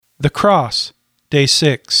The Cross, Day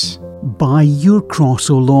 6. By your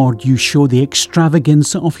cross, O Lord, you show the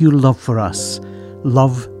extravagance of your love for us.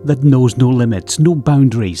 Love that knows no limits, no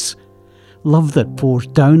boundaries. Love that pours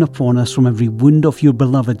down upon us from every wound of your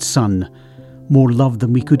beloved Son. More love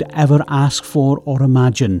than we could ever ask for or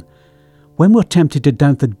imagine. When we're tempted to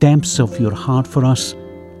doubt the depths of your heart for us,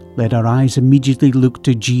 let our eyes immediately look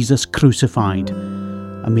to Jesus crucified,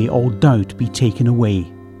 and may all doubt be taken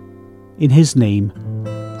away. In his name,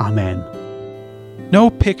 Amen. No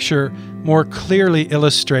picture more clearly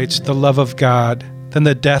illustrates the love of God than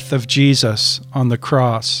the death of Jesus on the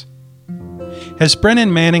cross. As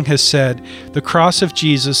Brennan Manning has said, the cross of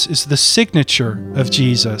Jesus is the signature of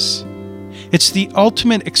Jesus. It's the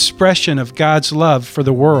ultimate expression of God's love for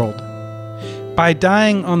the world. By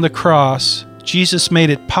dying on the cross, Jesus made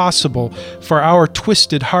it possible for our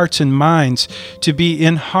twisted hearts and minds to be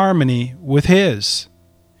in harmony with His.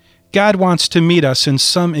 God wants to meet us in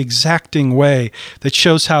some exacting way that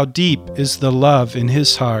shows how deep is the love in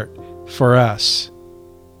His heart for us.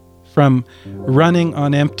 From Running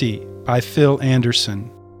on Empty by Phil Anderson.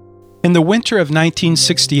 In the winter of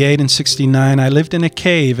 1968 and 69, I lived in a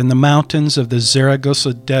cave in the mountains of the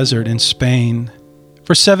Zaragoza Desert in Spain.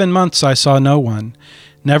 For 7 months I saw no one,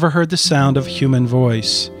 never heard the sound of a human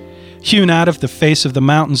voice. Hewn out of the face of the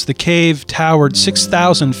mountains, the cave towered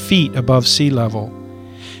 6,000 feet above sea level.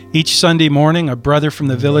 Each Sunday morning, a brother from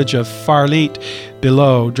the village of Farlit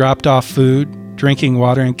below dropped off food, drinking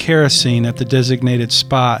water, and kerosene at the designated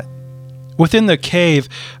spot. Within the cave,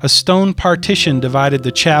 a stone partition divided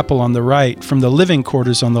the chapel on the right from the living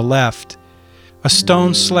quarters on the left. A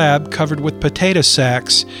stone slab covered with potato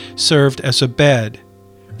sacks served as a bed.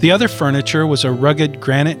 The other furniture was a rugged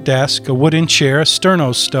granite desk, a wooden chair, a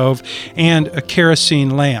sterno stove, and a kerosene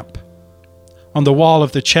lamp. On the wall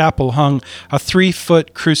of the chapel hung a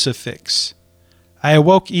 3-foot crucifix. I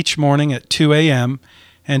awoke each morning at 2 a.m.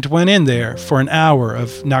 and went in there for an hour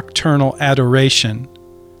of nocturnal adoration.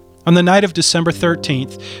 On the night of December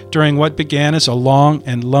 13th, during what began as a long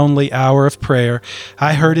and lonely hour of prayer,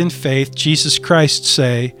 I heard in faith Jesus Christ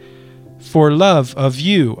say, "For love of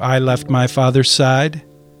you I left my Father's side.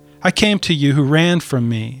 I came to you who ran from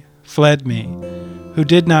me, fled me, who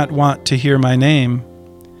did not want to hear my name.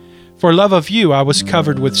 For love of you I was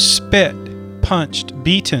covered with spit, punched,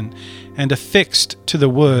 beaten, and affixed to the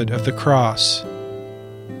wood of the cross."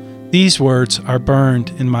 These words are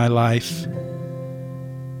burned in my life.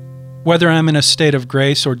 Whether I'm in a state of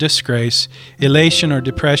grace or disgrace, elation or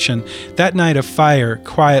depression, that night of fire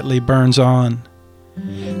quietly burns on.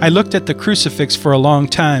 I looked at the crucifix for a long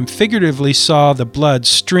time, figuratively saw the blood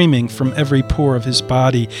streaming from every pore of his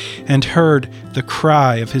body, and heard the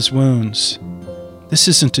cry of his wounds. This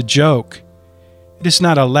isn't a joke. It is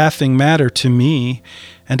not a laughing matter to me,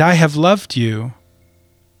 and I have loved you.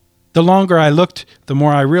 The longer I looked, the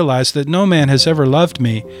more I realized that no man has ever loved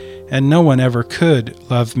me, and no one ever could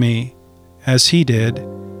love me as he did.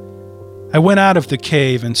 I went out of the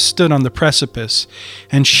cave and stood on the precipice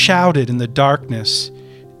and shouted in the darkness,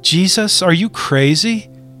 "Jesus, are you crazy?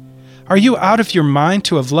 Are you out of your mind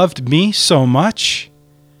to have loved me so much?"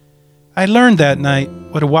 I learned that night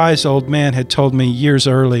what a wise old man had told me years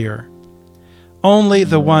earlier. Only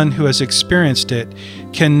the one who has experienced it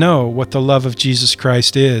can know what the love of Jesus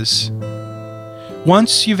Christ is.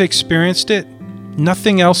 Once you've experienced it,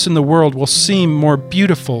 nothing else in the world will seem more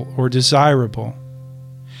beautiful or desirable.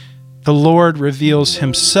 The Lord reveals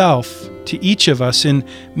Himself to each of us in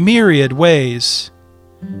myriad ways.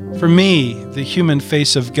 For me, the human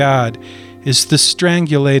face of God is the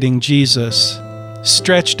strangulating Jesus,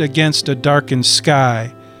 stretched against a darkened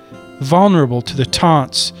sky, vulnerable to the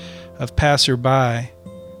taunts of passerby.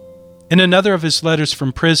 In another of his letters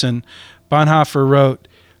from prison, Bonhoeffer wrote,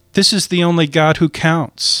 "This is the only God who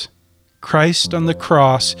counts. Christ on the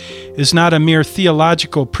cross is not a mere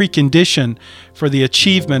theological precondition for the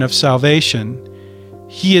achievement of salvation.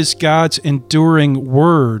 He is God's enduring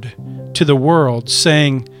word to the world,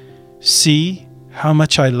 saying, 'See how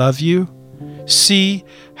much I love you. See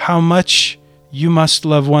how much you must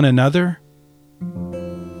love one another.'"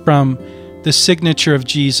 From The Signature of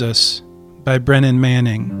Jesus by Brennan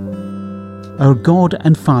Manning. Our God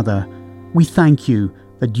and Father, we thank you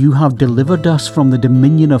that you have delivered us from the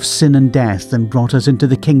dominion of sin and death and brought us into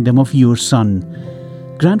the kingdom of your Son.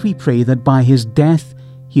 Grant, we pray, that by his death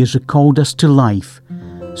he has recalled us to life,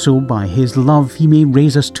 so by his love he may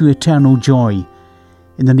raise us to eternal joy.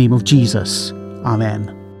 In the name of Jesus.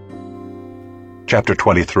 Amen. Chapter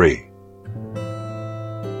 23.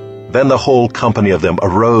 Then the whole company of them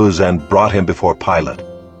arose and brought him before Pilate.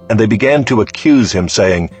 And they began to accuse him,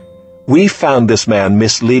 saying, "We found this man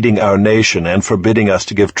misleading our nation and forbidding us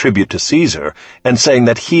to give tribute to Caesar, and saying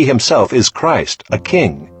that he himself is Christ, a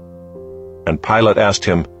king." And Pilate asked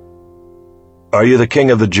him, "Are you the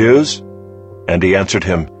king of the Jews?" And he answered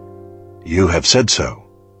him, "You have said so."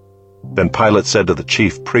 Then Pilate said to the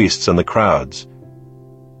chief priests and the crowds,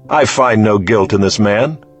 "I find no guilt in this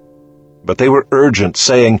man." But they were urgent,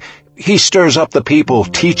 saying, "He stirs up the people,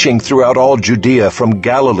 teaching throughout all Judea, from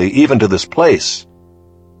Galilee even to this place."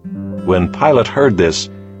 When Pilate heard this,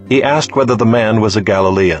 he asked whether the man was a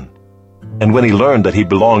Galilean. And when he learned that he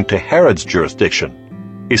belonged to Herod's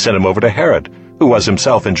jurisdiction, he sent him over to Herod, who was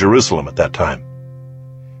himself in Jerusalem at that time.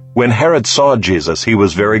 When Herod saw Jesus, he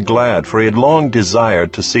was very glad, for he had long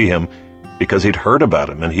desired to see him, because he'd heard about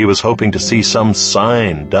him, and he was hoping to see some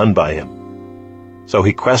sign done by him. So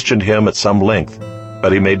he questioned him at some length,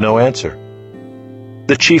 but he made no answer.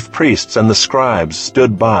 The chief priests and the scribes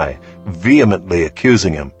stood by, vehemently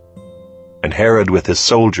accusing him. And Herod with his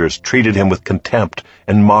soldiers treated him with contempt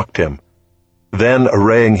and mocked him. Then,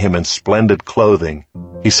 arraying him in splendid clothing,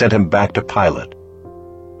 he sent him back to Pilate.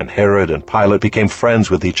 And Herod and Pilate became friends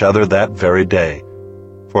with each other that very day,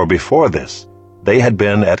 for before this they had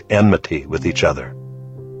been at enmity with each other.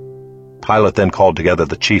 Pilate then called together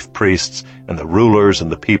the chief priests and the rulers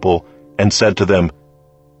and the people, and said to them,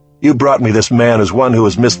 "You brought me this man as one who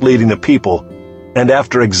is misleading the people, and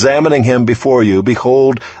after examining him before you,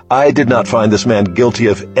 behold, I did not find this man guilty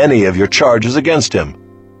of any of your charges against him.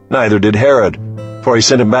 Neither did Herod, for he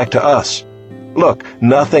sent him back to us. Look,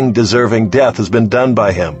 nothing deserving death has been done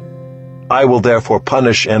by him. I will therefore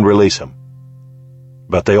punish and release him."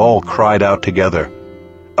 But they all cried out together,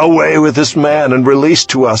 "Away with this man, and release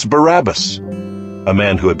to us Barabbas," a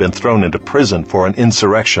man who had been thrown into prison for an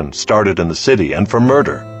insurrection started in the city and for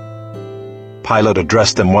murder. Pilate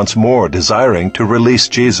addressed them once more, desiring to release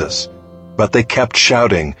Jesus. But they kept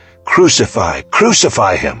shouting, "Crucify,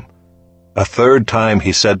 crucify him!" A third time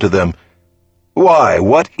he said to them, "Why,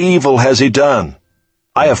 what evil has he done?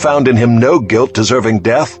 I have found in him no guilt deserving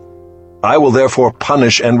death. I will therefore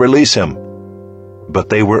punish and release him." But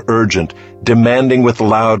they were urgent, demanding with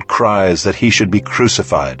loud cries that he should be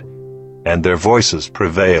crucified, and their voices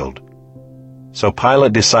prevailed. So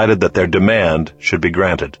Pilate decided that their demand should be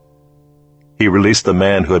granted. He released the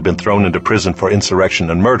man who had been thrown into prison for insurrection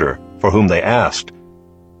and murder, for whom they asked,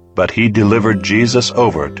 but he delivered Jesus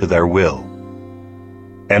over to their will.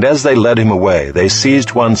 And as they led him away, they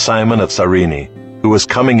seized one Simon of Cyrene, who was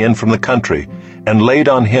coming in from the country, and laid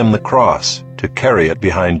on him the cross to carry it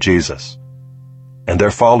behind Jesus. And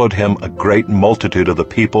there followed him a great multitude of the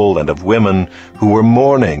people and of women who were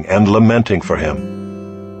mourning and lamenting for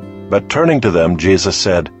him. But turning to them, Jesus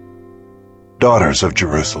said, "Daughters of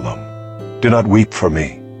Jerusalem, do not weep for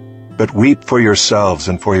me, but weep for yourselves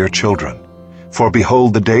and for your children. For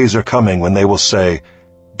behold, the days are coming when they will say,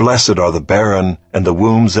 'Blessed are the barren, and the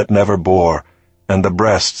wombs that never bore, and the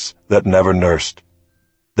breasts that never nursed.'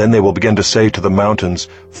 Then they will begin to say to the mountains,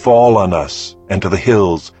 'Fall on us,' and to the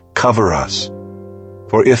hills, 'Cover us.'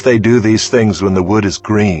 For if they do these things when the wood is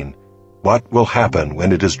green, what will happen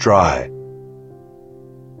when it is dry?"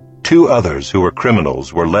 2 others who were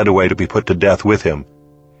criminals were led away to be put to death with him.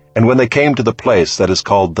 And when they came to the place that is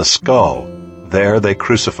called the Skull, there they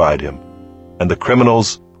crucified him, and the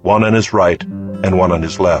criminals, one on his right and one on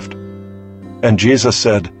his left. And Jesus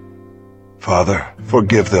said, "Father,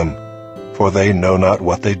 forgive them, for they know not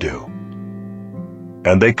what they do."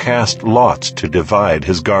 And they cast lots to divide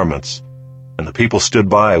his garments, and the people stood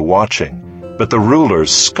by watching. But the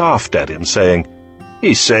rulers scoffed at him, saying,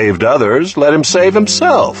 "He saved others, let him save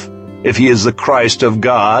himself, if he is the Christ of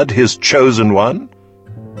God, his chosen one."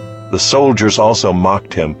 The soldiers also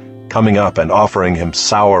mocked him, coming up and offering him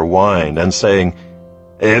sour wine, and saying,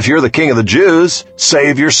 "If you're the king of the Jews,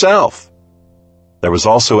 save yourself." There was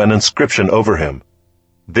also an inscription over him,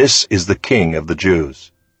 "This is the King of the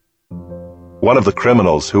Jews." One of the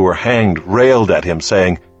criminals who were hanged railed at him,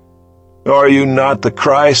 saying, "Are you not the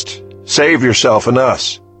Christ? Save yourself and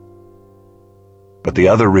us." But the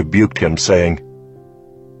other rebuked him, saying,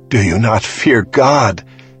 "Do you not fear God,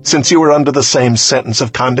 since you are under the same sentence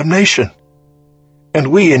of condemnation? And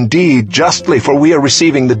we indeed justly, for we are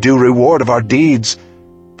receiving the due reward of our deeds,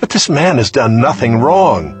 but this man has done nothing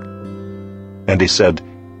wrong." And he said,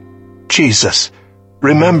 "Jesus,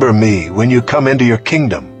 remember me when you come into your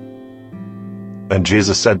kingdom." And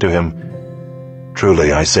Jesus said to him,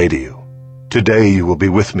 "Truly I say to you, today you will be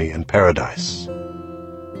with me in paradise."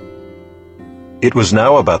 It was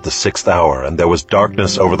now about the 6th hour, and there was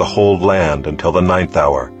darkness over the whole land until the 9th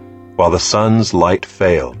hour, while the sun's light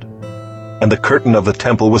failed. And the curtain of the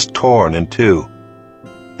temple was torn in two.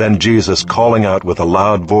 Then Jesus, calling out with a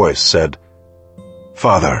loud voice, said,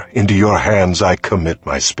 "Father, into your hands I commit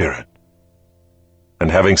my spirit." And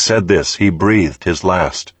having said this, he breathed his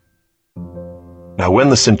last. Now when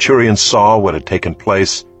the centurion saw what had taken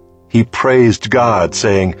place, he praised God,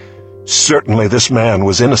 saying, "Certainly this man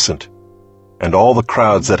was innocent." And all the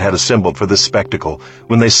crowds that had assembled for this spectacle,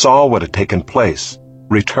 when they saw what had taken place,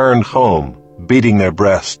 returned home, beating their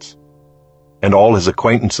breasts. And all his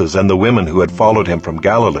acquaintances and the women who had followed him from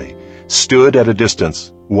Galilee stood at a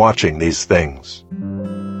distance, watching these things.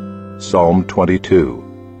 Psalm 22.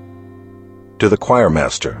 To the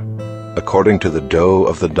choirmaster, according to the doe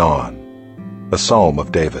of the dawn, a psalm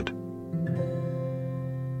of David.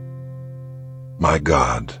 My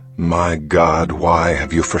God, why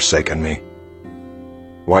have you forsaken me?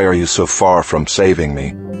 Why are you so far from saving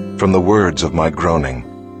me, from the words of my groaning?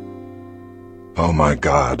 O my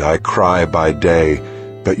God, I cry by day,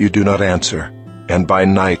 but you do not answer, and by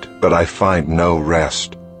night, but I find no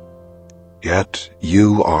rest. Yet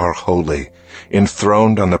you are holy,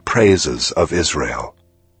 enthroned on the praises of Israel.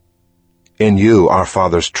 In you our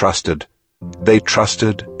fathers trusted. They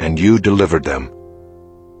trusted, and you delivered them.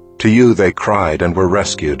 To you they cried and were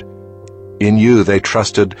rescued. In you they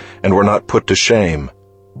trusted and were not put to shame.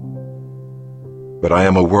 But I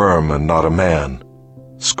am a worm and not a man,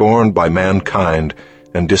 scorned by mankind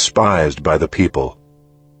and despised by the people.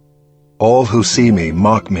 All who see me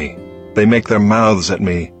mock me. They make their mouths at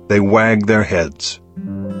me. They wag their heads.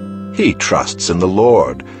 He trusts in the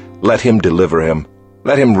Lord. Let him deliver him.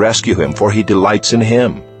 Let him rescue him, for he delights in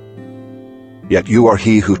him. Yet you are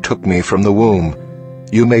he who took me from the womb.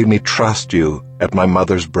 You made me trust you at my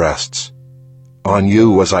mother's breasts. On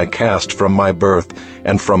you was I cast from my birth,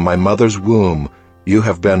 and from my mother's womb you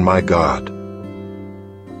have been my God.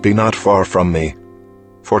 Be not far from me,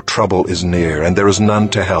 for trouble is near, and there is none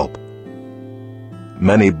to help.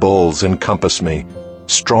 Many bulls encompass me,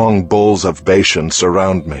 strong bulls of Bashan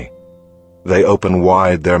surround me. They open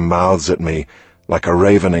wide their mouths at me, like a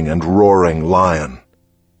ravening and roaring lion.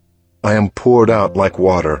 I am poured out like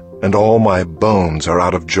water, and all my bones are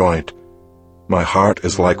out of joint. My heart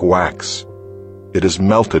is like wax. It is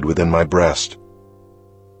melted within my breast.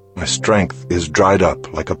 My strength is dried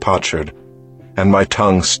up like a potsherd, and my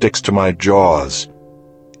tongue sticks to my jaws.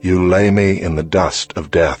 You lay me in the dust of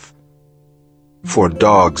death. For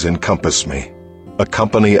dogs encompass me. A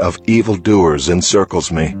company of evildoers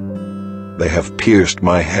encircles me. They have pierced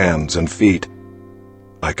my hands and feet.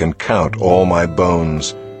 I can count all my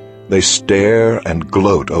bones. They stare and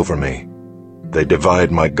gloat over me. They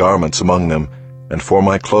divide my garments among them, and for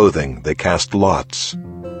my clothing they cast lots.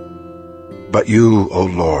 But you, O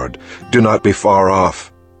Lord, do not be far off.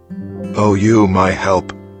 O you, my help,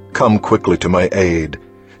 come quickly to my aid.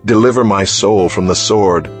 Deliver my soul from the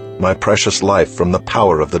sword, my precious life from the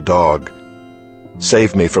power of the dog.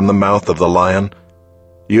 Save me from the mouth of the lion.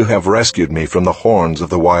 You have rescued me from the horns of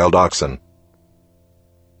the wild oxen.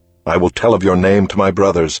 I will tell of your name to my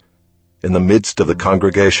brothers. In the midst of the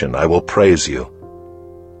congregation I will praise you.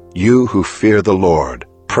 You who fear the Lord,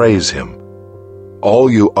 praise him.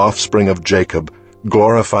 All you offspring of Jacob,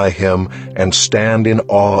 glorify him and stand in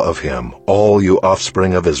awe of him, all you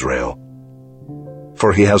offspring of Israel.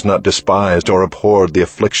 For he has not despised or abhorred the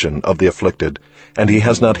affliction of the afflicted, and he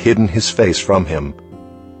has not hidden his face from him,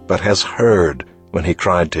 but has heard when he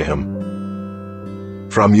cried to him.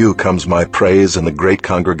 From you comes my praise in the great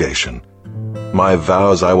congregation. My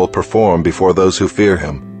vows I will perform before those who fear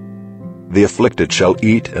him. The afflicted shall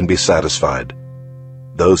eat and be satisfied.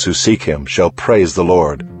 Those who seek him shall praise the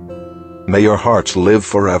Lord. May your hearts live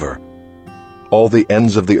forever. All the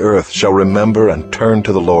ends of the earth shall remember and turn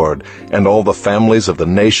to the Lord, and all the families of the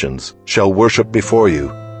nations shall worship before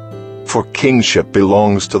you. For kingship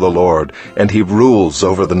belongs to the Lord, and he rules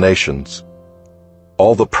over the nations.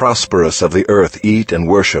 All the prosperous of the earth eat and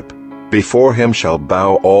worship. Before him shall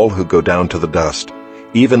bow all who go down to the dust,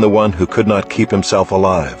 even the one who could not keep himself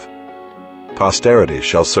alive. Posterity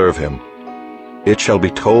shall serve him. It shall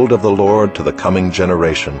be told of the Lord to the coming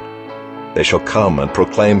generation. They shall come and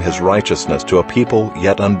proclaim his righteousness to a people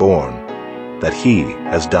yet unborn, that he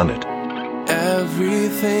has done it.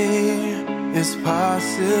 Everything is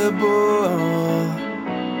possible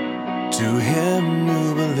to him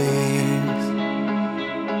who believes.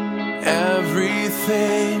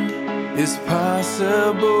 Everything is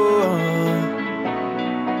possible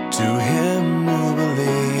to him who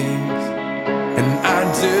believes. And I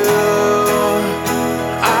do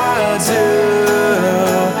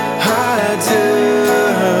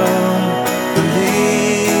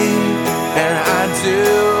believe, and I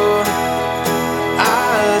do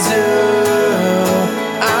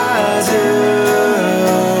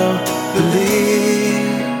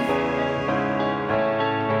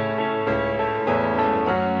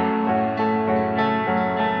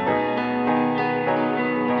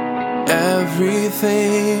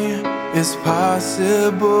Everything is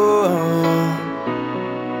possible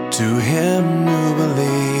to him who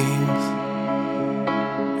believes.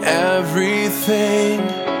 Everything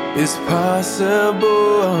is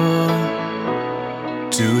possible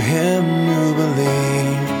to him who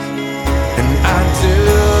believes. And I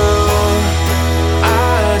do